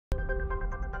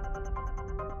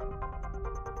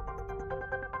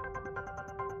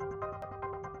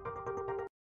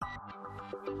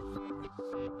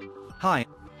Hi.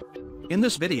 In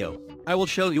this video, I will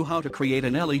show you how to create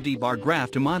an LED bar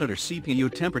graph to monitor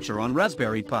CPU temperature on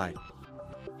Raspberry Pi.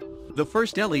 The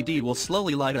first LED will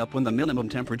slowly light up when the minimum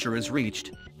temperature is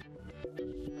reached.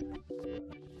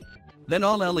 Then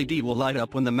all LED will light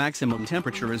up when the maximum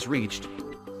temperature is reached.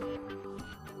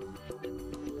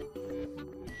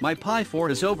 My Pi 4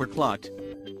 is overclocked.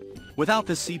 Without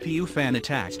the CPU fan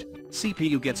attached,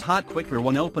 CPU gets hot quicker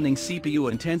when opening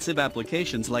CPU-intensive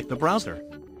applications like the browser.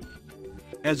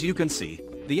 As you can see,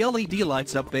 the LED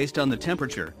lights up based on the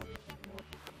temperature.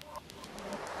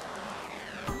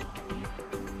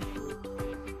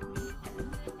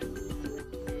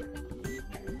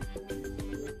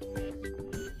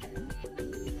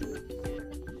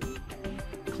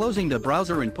 Closing the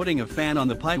browser and putting a fan on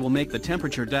the Pi will make the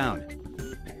temperature down.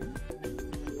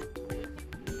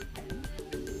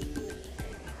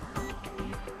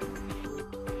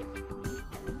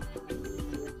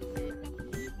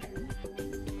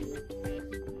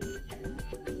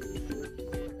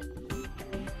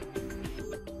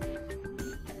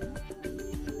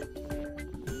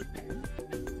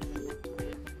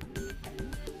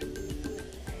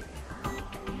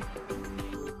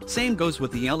 Same goes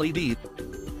with the LED.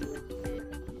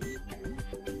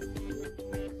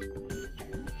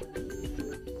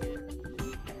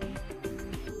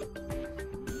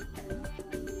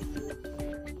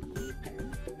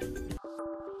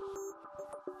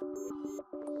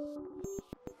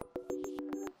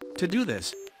 To do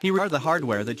this, here are the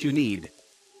hardware that you need.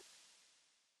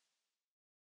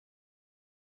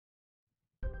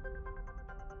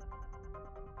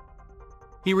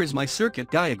 Here is my circuit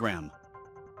diagram.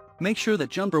 Make sure that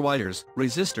jumper wires,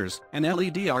 resistors, and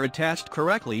LED are attached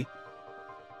correctly.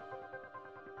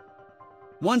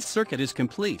 Once circuit is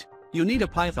complete, you need a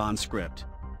Python script.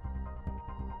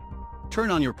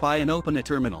 Turn on your Pi and open a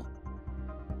terminal.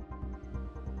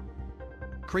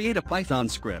 Create a Python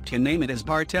script and name it as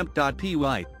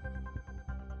bartemp.py.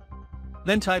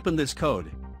 Then type in this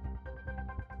code.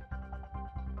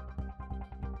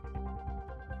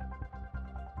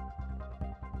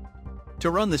 To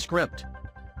run the script,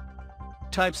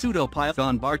 type sudo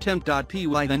python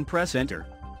bartemp.py, then press enter.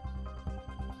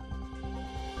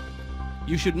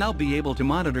 You should now be able to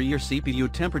monitor your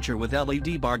CPU temperature with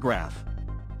LEDBarGraph.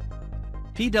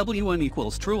 PWM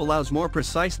equals true allows more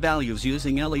precise values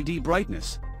using LED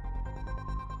brightness.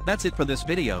 That's it for this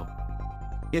video.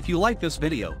 If you like this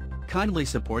video, kindly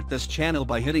support this channel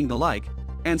by hitting the like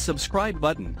and subscribe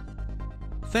button.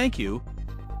 Thank you.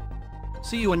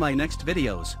 See you in my next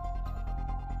videos.